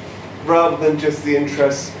people rather than just the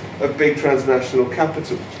interests of big transnational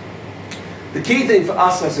capital. The key thing for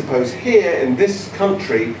us, I suppose, here in this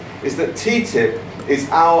country is that TTIP is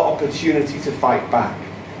our opportunity to fight back.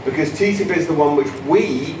 because TTIP is the one which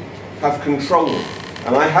we have control of.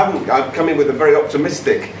 And I've come in with a very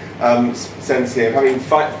optimistic sense here, having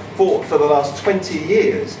fought for the last 20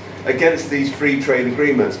 years against these free trade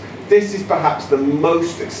agreements. This is perhaps the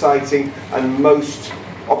most exciting and most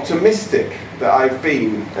optimistic that I've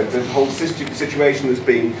been at the whole situation has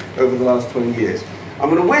been over the last 20 years. I'm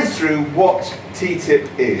going to whiz through what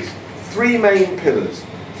TTIP is. 3 main pillars.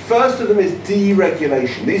 First of them is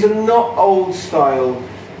deregulation. These are not old-style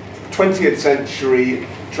 20th century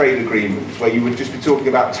trade agreements where you would just be talking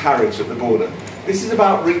about tariffs at the border. This is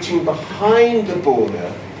about reaching behind the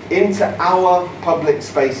border into our public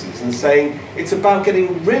spaces and saying it's about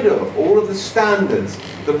getting rid of all of the standards,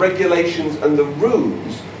 the regulations and the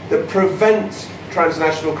rules that prevent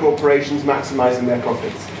transnational corporations maximising their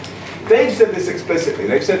profits. They've said this explicitly.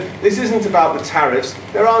 They've said this isn't about the tariffs.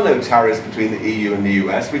 There are no tariffs between the EU and the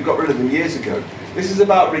US. We've got rid of them years ago. This is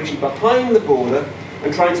about reaching behind the border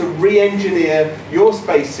and trying to re-engineer your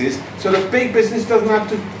spaces so that big business doesn't have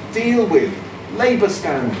to deal with labour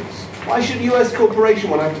standards. Why should a US corporation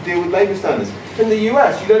want to have to deal with labour standards? In the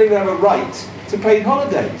US, you don't even have a right to paid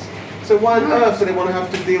holidays. So why on earth do they want to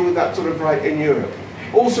have to deal with that sort of right in Europe?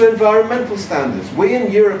 Also environmental standards. We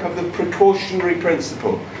in Europe have the precautionary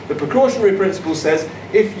principle. The precautionary principle says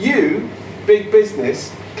if you, big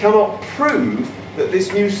business, cannot prove that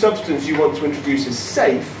this new substance you want to introduce is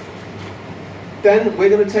safe, then we're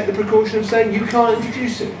going to take the precaution of saying you can't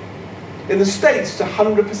introduce it. In the States, it's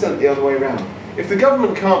 100% the other way around. If the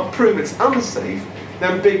government can't prove it's unsafe,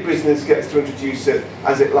 then big business gets to introduce it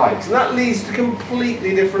as it likes. And that leads to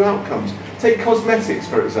completely different outcomes. Take cosmetics,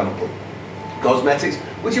 for example. Cosmetics,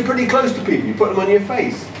 which are pretty close to people. You put them on your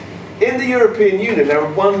face. In the European Union, there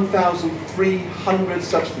are 1,300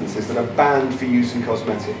 substances that are banned for use in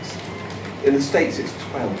cosmetics. In the States, it's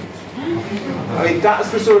 12. I mean,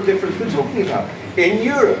 that's the sort of difference we're talking about. In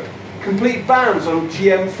Europe, complete bans on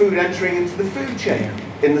GM food entering into the food chain.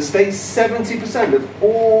 In the States, 70% of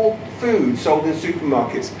all food sold in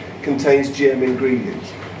supermarkets contains GM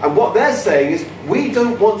ingredients. And what they're saying is, we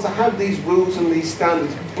don't want to have these rules and these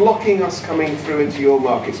standards blocking us coming through into your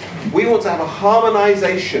markets. We want to have a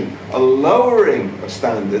harmonisation, a lowering of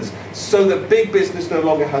standards, so that big business no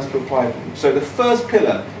longer has to apply them. So the first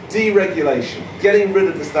pillar, deregulation, getting rid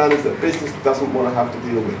of the standards that business doesn't want to have to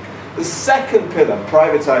deal with. The second pillar,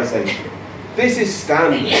 privatisation. This is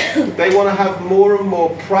standard. They want to have more and more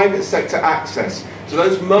private sector access to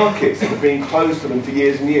those markets that have been closed to them for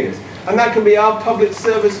years and years. And that can be our public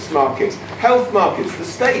services markets, health markets, the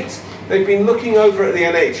states. They've been looking over at the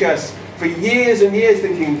NHS for years and years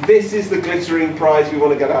thinking this is the glittering prize we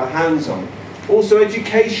want to get our hands on. Also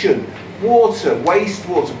education, water,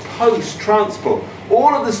 wastewater, post, transport,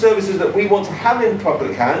 all of the services that we want to have in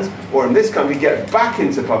public hands, or in this country get back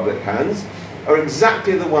into public hands, are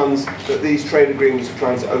exactly the ones that these trade agreements are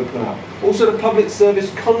trying to open up. Also the public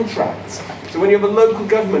service contracts. So when you have a local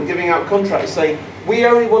government giving out contracts saying, we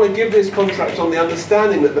only want to give this contract on the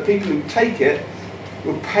understanding that the people who take it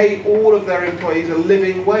will pay all of their employees a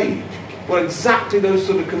living wage. Well, exactly those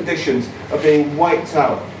sort of conditions are being wiped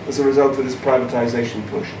out as a result of this privatisation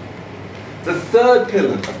push. The third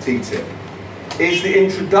pillar of TTIP is the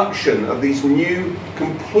introduction of these new,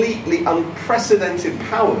 completely unprecedented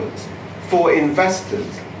powers for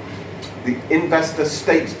investors. The Investor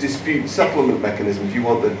State Dispute Settlement Mechanism, if you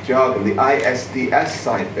want the jargon, the ISDS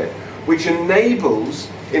side bit, which enables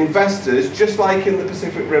investors, just like in the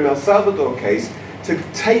Pacific Rim El Salvador case, to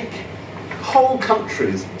take whole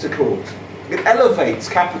countries to court. It elevates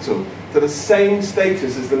capital to the same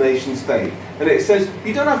status as the nation state. And it says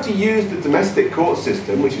you don't have to use the domestic court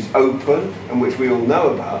system, which is open and which we all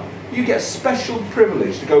know about. You get a special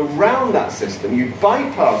privilege to go round that system. You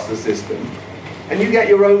bypass the system and you get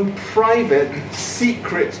your own private,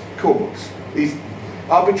 secret courts. These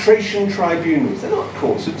arbitration tribunals, they're not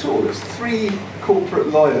courts at all. It's 3 corporate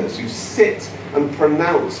lawyers who sit and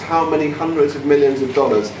pronounce how many hundreds of millions of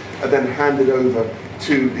dollars are then handed over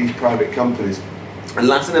to these private companies. And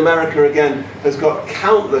Latin America, again, has got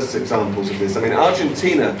countless examples of this. I mean,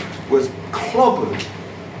 Argentina was clobbered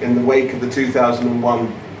in the wake of the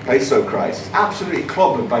 2001 peso crisis, absolutely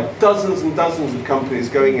clobbered by dozens and dozens of companies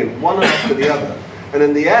going in, one after the other. And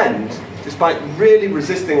in the end, despite really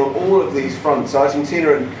resisting on all of these fronts,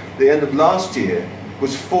 Argentina at the end of last year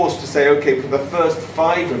was forced to say, okay, for the first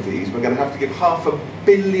 5 of these, we're going to have to give $500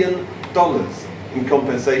 million in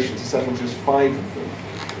compensation to settle just 5 of them.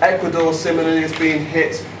 Ecuador similarly has been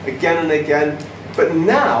hit again and again. But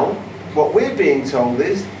now, what we're being told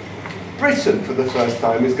is Britain, for the first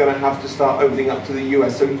time, is going to have to start opening up to the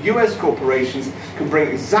US. So US corporations can bring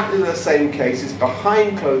exactly the same cases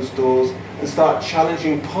behind closed doors and start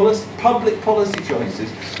challenging public policy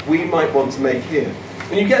choices we might want to make here.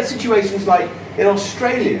 And you get situations like in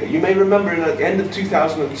Australia. You may remember at the end of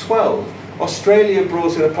 2012, Australia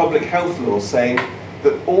brought in a public health law saying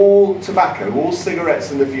that all tobacco, all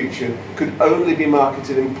cigarettes in the future, could only be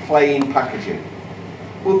marketed in plain packaging.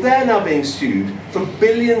 Well, they're now being sued for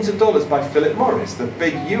billions of dollars by Philip Morris, the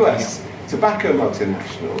big US tobacco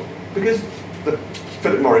multinational, because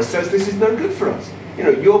Philip Morris says this is no good for us. You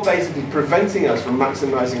know, you're basically preventing us from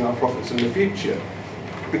maximising our profits in the future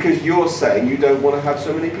because you're saying you don't want to have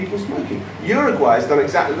so many people smoking. Uruguay has done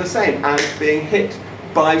exactly the same and being hit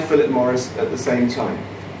by Philip Morris at the same time.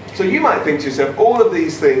 So you might think to yourself, all of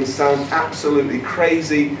these things sound absolutely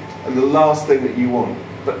crazy and the last thing that you want.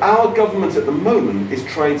 But our government at the moment is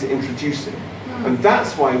trying to introduce it. And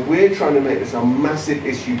that's why we're trying to make this a massive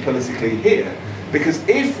issue politically here. Because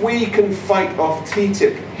if we can fight off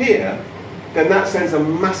TTIP here, then that sends a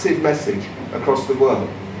massive message across the world.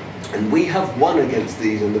 And we have won against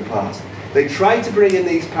these in the past. They tried to bring in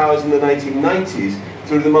these powers in the 1990s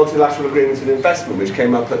through the Multilateral Agreements on Investment, which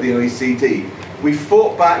came up at the OECD. We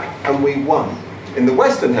fought back and we won. In the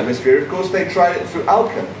Western Hemisphere, of course, they tried it through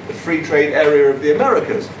ALCA, the Free Trade Area of the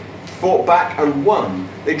Americas. Fought back and won.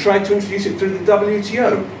 They tried to introduce it through the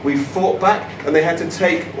WTO. We fought back and they had to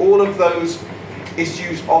take all of those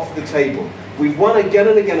issues off the table. We've won again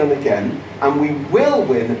and again and again, and we will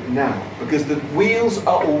win now, because the wheels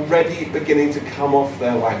are already beginning to come off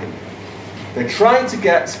their wagon. They're trying to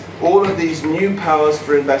get all of these new powers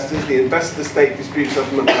for investors, the investor-state dispute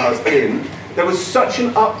settlement powers in. There was such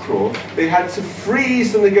an uproar, they had to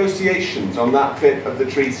freeze the negotiations on that bit of the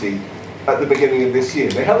treaty at the beginning of this year.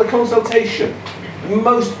 They held a consultation, the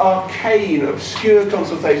most arcane, obscure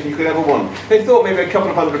consultation you could ever want. They thought maybe a couple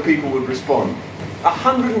of hundred people would respond.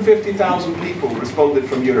 150,000 people responded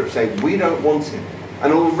from Europe saying, we don't want it.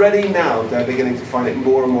 And already now they're beginning to find it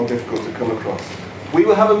more and more difficult to come across. We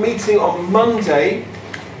will have a meeting on Monday,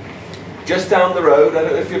 just down the road. I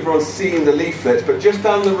don't know if everyone's seen the leaflets, but just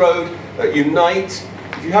down the road at Unite.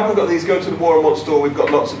 If you haven't got these, go to the War and Want store. We've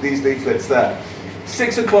got lots of these leaflets there.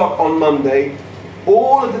 6 o'clock on Monday.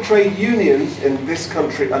 All of the trade unions in this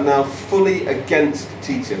country are now fully against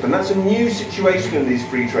TTIP. And that's a new situation in these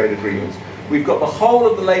free trade agreements. We've got the whole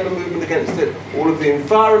of the labour movement against it, all of the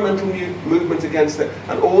environmental movement against it,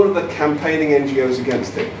 and all of the campaigning NGOs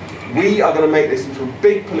against it. We are going to make this into a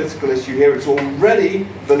big political issue here. It's already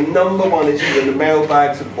the #1 issue in the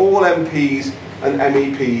mailbags of all MPs and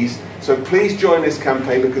MEPs. So please join this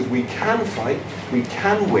campaign, because we can fight, we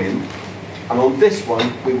can win, and on this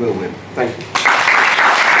one, we will win. Thank you.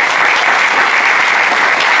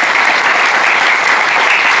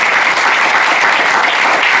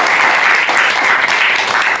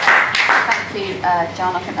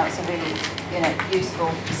 John, I think that was a really useful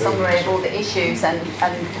summary of all the issues, and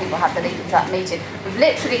people had the lead of that meeting. We've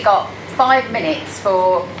literally got 5 minutes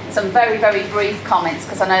for some very, very brief comments,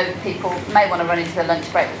 because I know people may want to run into the lunch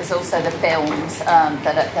break, but there's also the films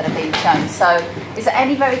that are being shown. So is there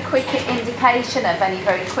any very quick indication of any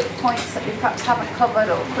very quick points that we perhaps haven't covered,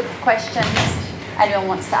 or quick questions anyone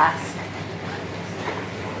wants to ask?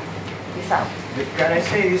 Yourself? Can I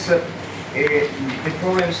say this? The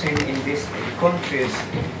problems in these countries,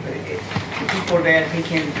 the people they are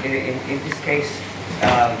thinking, in this case,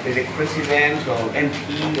 the president or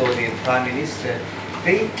MP or the prime minister,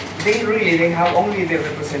 they have only the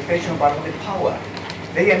representation but not the power.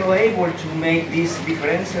 They are not able to make these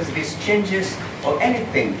differences, these changes, or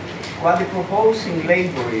anything. What they propose in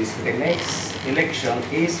Labour is the next election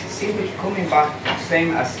is simply coming back the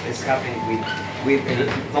same as is happening with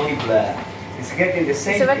Tony Blair. It's getting the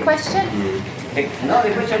same. Is there a question? No,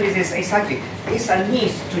 the question is exactly, it's a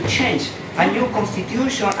need to change a new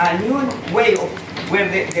constitution, a new way of where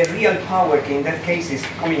the real power in that case is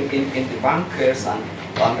coming in the bankers and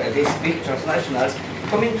these big transnationals,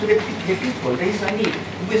 coming to the people. There is a need.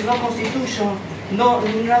 With no constitution, no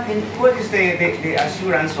nothing. What is the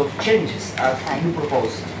assurance of changes as you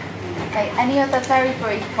propose? Okay, any other very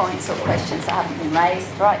brief points or questions that haven't been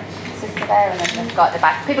raised? Right. Sister there, and then we've got at the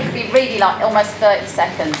back. People could be really like almost 30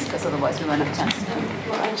 seconds, because otherwise we won't have a chance to do it.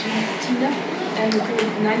 For Argentina, and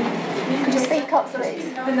Could you speak up, please?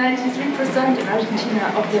 The 93% in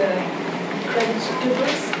Argentina of the credit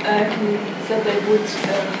givers who said they would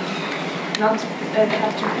not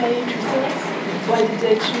have to pay 2/3. Why did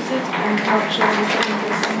they choose it and not choose the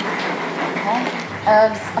 7%? Okay.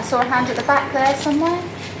 I saw a hand at the back there somewhere.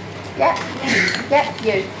 Yeah. Yeah,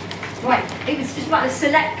 you. Right, it was just about the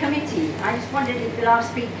select committee. I just wondered if the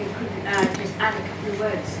last speaker could just add a couple of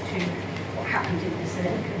words to what happened in the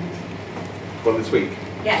select committee. Well, this week.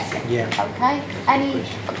 Yes. Yeah. Okay. Any,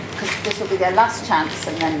 because this will be their last chance,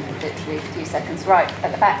 and then literally a few seconds. Right,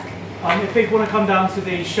 at the back. If people want to come down to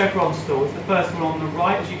the Chevron store, it's the first one on the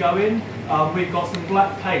right as you go in. We've got some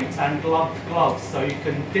black paint and gloves, so you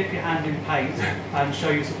can dip your hand in paint and show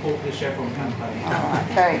your support for the Chevron campaign. All right,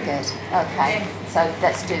 very good. Okay, so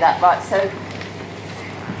let's do that. Right, so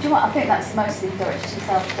do you want? I think that's mostly directed to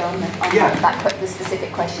yourself, John, on the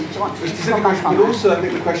specific question. Do you want to The just specific come back question, on but that? also I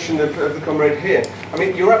think the question of the comrade here. I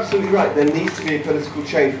mean, you're absolutely right. There needs to be a political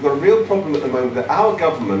change. We've got a real problem at the moment that our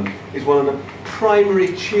government is one of the primary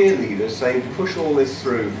cheerleaders saying push all this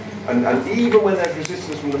through. And even when there's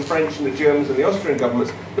resistance from the French and the Germans and the Austrian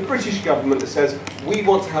governments, the British government that says we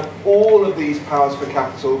want to have all of these powers for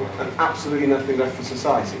capital and absolutely nothing left for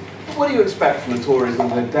society. But what do you expect from the Tories and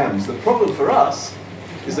the Lib Dems? The problem for us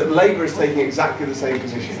is that Labour is taking exactly the same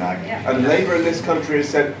position. And Labour in this country has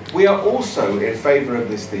said, we are also in favour of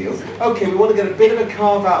this deal. Okay, we want to get a bit of a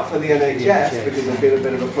carve out for the NHS, because there's been a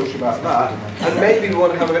bit of a push about that. And maybe we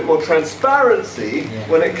want to have a bit more transparency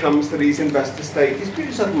when it comes to these investor-state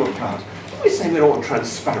dispute settlement powers. We're saying we don't want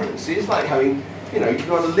transparency. It's like having, you know,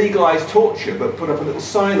 you want to legalise torture, but put up a little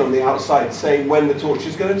sign on the outside saying when the torture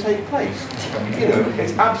is going to take place. You know,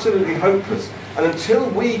 it's absolutely hopeless. And until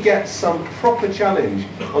we get some proper challenge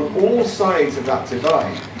on all sides of that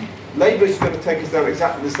divide, Labour is going to take us down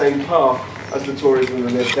exactly the same path as the Tories and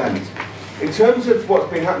the Lib Dems. In terms of what's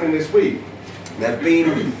been happening this week, there have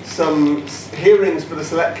been some hearings for the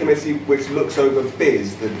Select Committee which looks over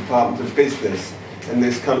BIS, the Department of Business in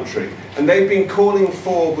this country. And they've been calling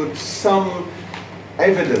forward some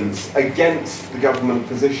evidence against the government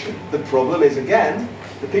position. The problem is, again,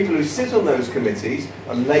 the people who sit on those committees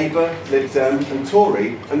are Labour, Lib Dem and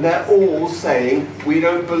Tory, and they're all saying we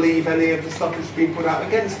don't believe any of the stuff that's been put out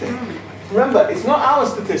against it. Remember, it's not our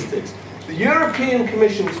statistics. The European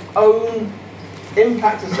Commission's own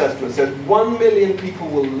impact assessment says 1 million people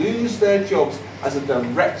will lose their jobs as a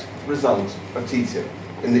direct result of TTIP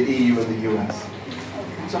in the EU and the US.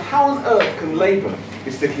 So how on earth can Labour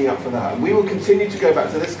be sticking up for that? And we will continue to go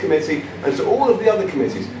back to this committee and to all of the other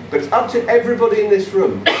committees. But it's up to everybody in this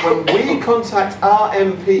room, when we contact our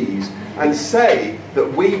MPs and say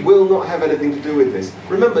that we will not have anything to do with this.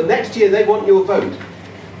 Remember, next year they want your vote.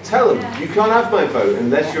 Tell them, you can't have my vote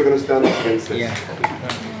unless you're going to stand up against this.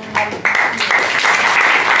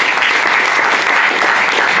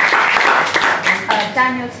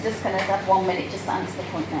 Daniel's just going to have 1 minute just to answer the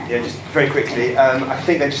point there. Yeah, just very quickly. I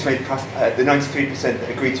think they just made the 93% that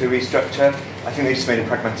agreed to a restructure. I think they just made a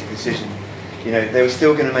pragmatic decision. You know, they were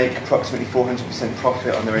still going to make approximately 400%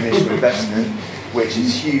 profit on their initial investment, which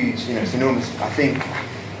is huge. You know, it's enormous. I think,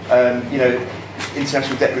 you know,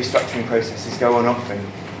 international debt restructuring processes go on often,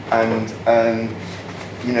 and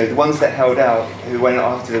you know, the ones that held out, who went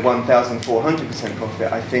after the 1,400%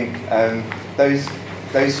 profit, I think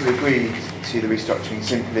those who agreed to the restructuring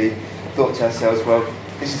simply thought to ourselves, well,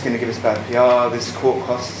 this is going to give us bad PR, there's court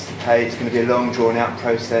costs to pay, it's going to be a long drawn out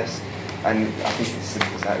process, and I think it's as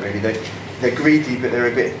simple as that really. They're greedy, but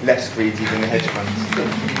they're a bit less greedy than the hedge funds,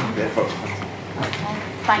 the proxy funds. Okay,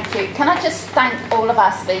 thank you. Can I just thank all of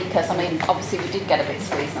our speakers? I mean, obviously we did get a bit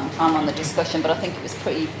squeezed on time on the discussion, but I think it was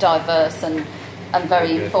pretty diverse and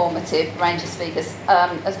very informative range of speakers.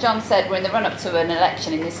 As John said, we're in the run-up to an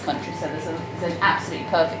election in this country, so there's an absolutely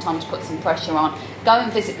perfect time to put some pressure on. Go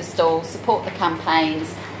and visit the stalls, support the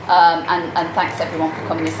campaigns, and thanks everyone for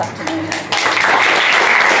coming this afternoon.